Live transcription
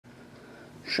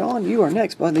Sean, you are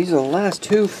next, bud. These are the last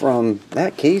two from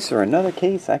that case or another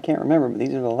case. I can't remember, but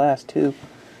these are the last two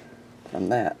from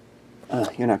that.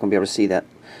 You're not going to be able to see that.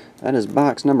 That is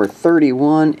box number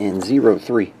 31 and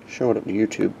 03. Show it up to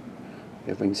YouTube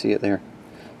if we can see it there.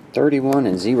 31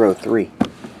 and 03.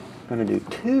 I'm going to do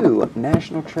two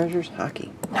National Treasures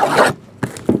hockey.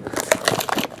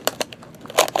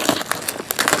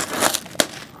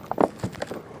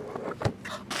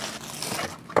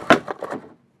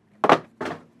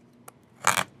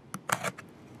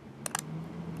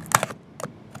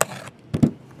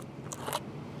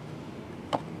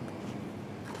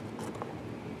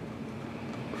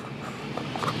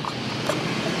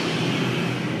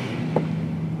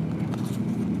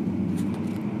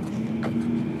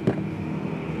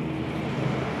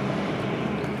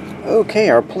 Okay,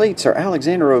 our plates are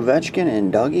Alexander Ovechkin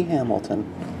and Dougie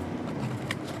Hamilton.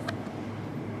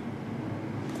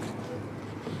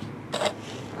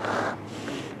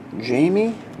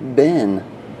 Jamie Benn,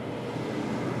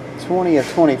 20 of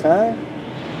 25.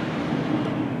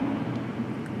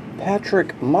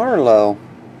 Patrick Marleau.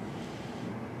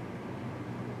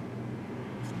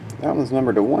 That one's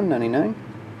numbered to 199.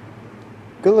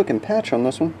 Good looking patch on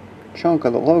this one. Chunk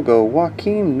of the logo,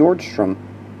 Joachim Nordstrom.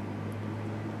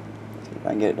 See if I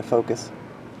can get it to focus.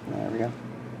 There we go.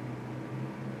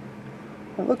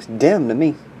 It looks dim to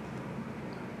me.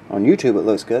 On YouTube it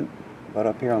looks good, but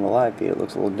up here on the live feed it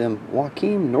looks a little dim.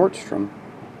 Joachim Nordstrom.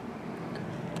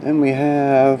 Then we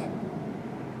have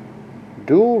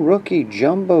dual rookie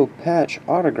jumbo patch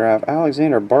autograph,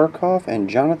 Alexander Barkov and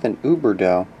Jonathan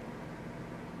Huberdeau.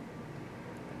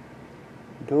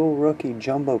 Dual rookie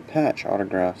jumbo patch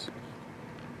autographs.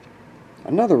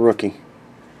 Another rookie.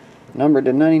 Numbered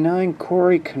to 99,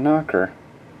 Corey Knocker.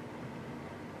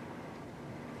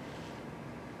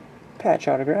 Patch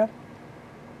autograph.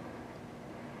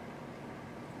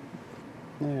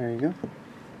 There you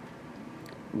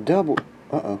go.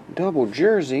 Double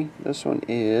jersey. This one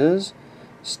is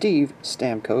Steve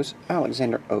Stamkos,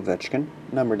 Alexander Ovechkin,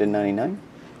 numbered to 99.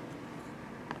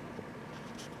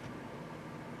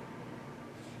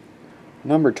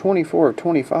 Number 24 of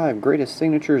 25, greatest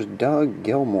signatures, Doug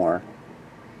Gilmour.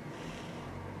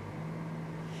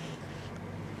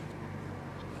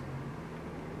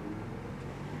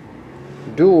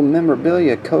 Dual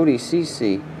memorabilia, Cody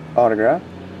Ceci autograph.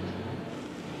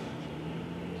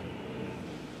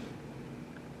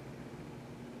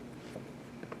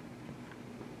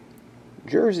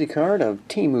 Jersey card of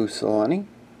Teemu Selanne,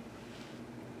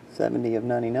 70 of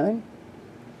 99.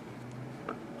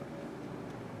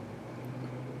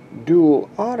 Dual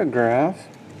autograph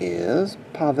is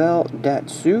Pavel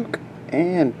Datsyuk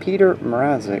and Peter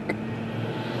Mrazek.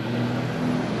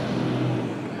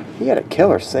 He had a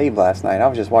killer save last night. I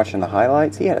was just watching the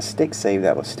highlights. He had a stick save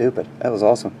that was stupid. That was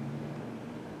awesome.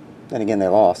 Then again, they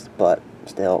lost, but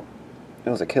still, it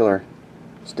was a killer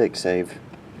stick save.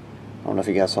 I don't know if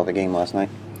you guys saw the game last night.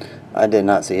 I did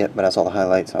not see it, but I saw the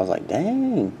highlights. I was like,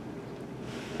 dang,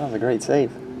 that was a great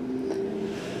save.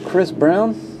 Chris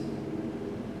Brown.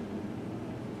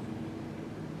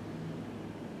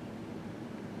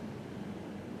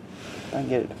 If I can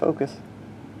get it to focus.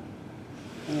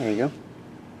 There you go.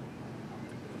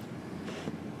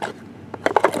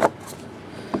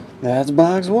 That's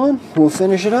box one. We'll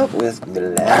finish it up with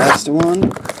the last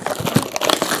one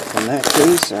from that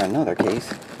case or another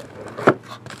case.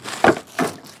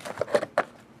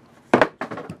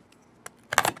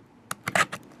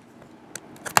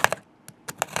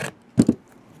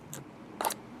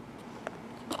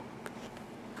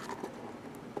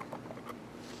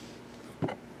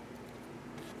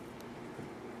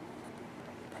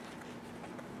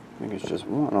 I think it's just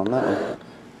one on that one.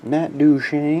 Matt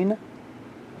Duchene.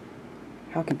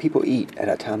 How can people eat at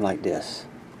a time like this?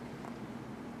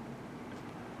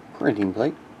 Printing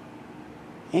plate.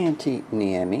 Antti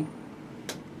Niemi.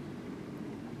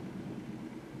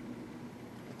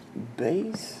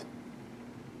 Base.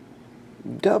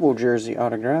 Double jersey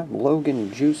autograph.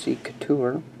 Logan Juicy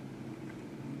Couture.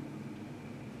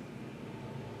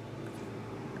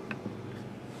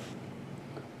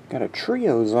 Got a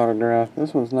trios autograph.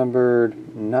 This one's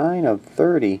numbered 9 of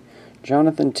 30.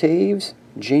 Jonathan Taves,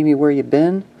 Jamie Where You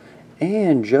Been,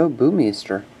 and Joe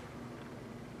Boomister.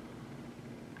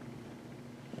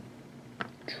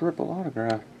 Triple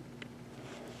autograph.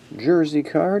 Jersey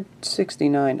card,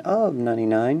 69 of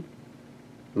 99.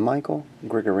 Michael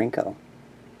Grigorenko.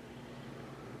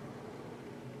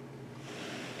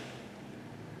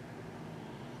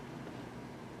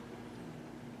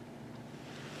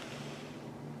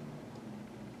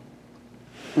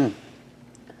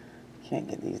 Can't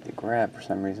get these to grab for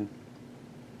some reason.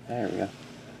 There we go.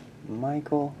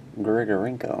 Michael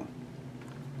Grigorenko.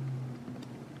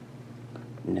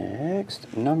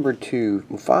 Next, number 2,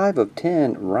 5 of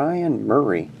 10, Ryan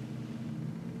Murray.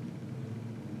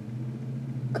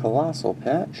 Colossal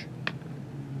patch.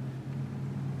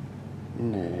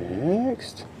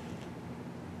 Next,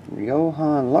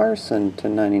 Johan Larsson to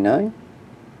 99.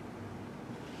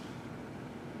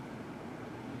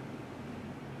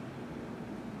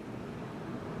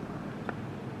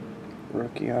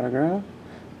 Rookie autograph.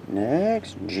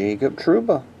 Next, Jacob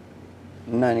Trouba,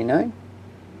 99.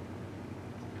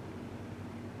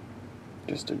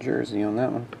 Just a jersey on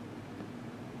that one.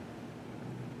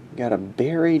 Got a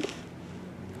buried,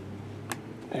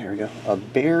 there we go, a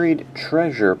buried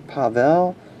treasure,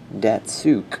 Pavel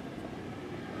Datsyuk.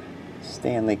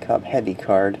 Stanley Cup heavy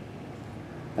card.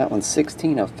 That one's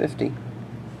 16 of 50.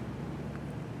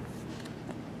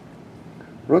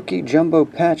 Rookie jumbo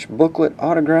patch booklet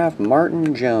autograph,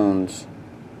 Martin Jones.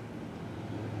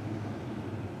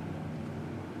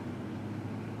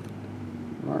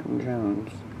 Martin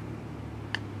Jones.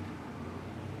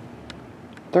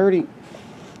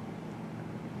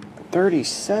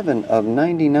 37 of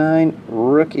 99,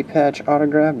 rookie patch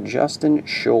autograph, Justin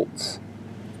Schultz.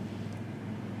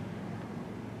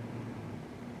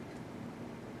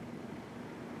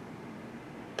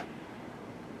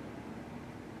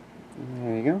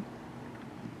 There you go.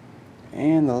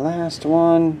 And the last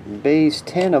one, base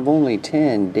 10 of only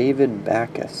 10, David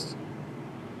Backus.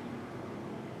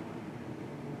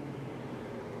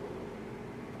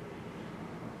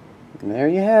 And there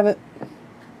you have it.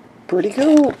 Pretty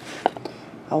cool.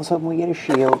 I was hoping we get a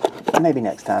shield. Maybe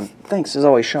next time. Thanks as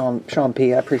always, Sean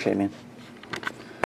P. I appreciate it, man.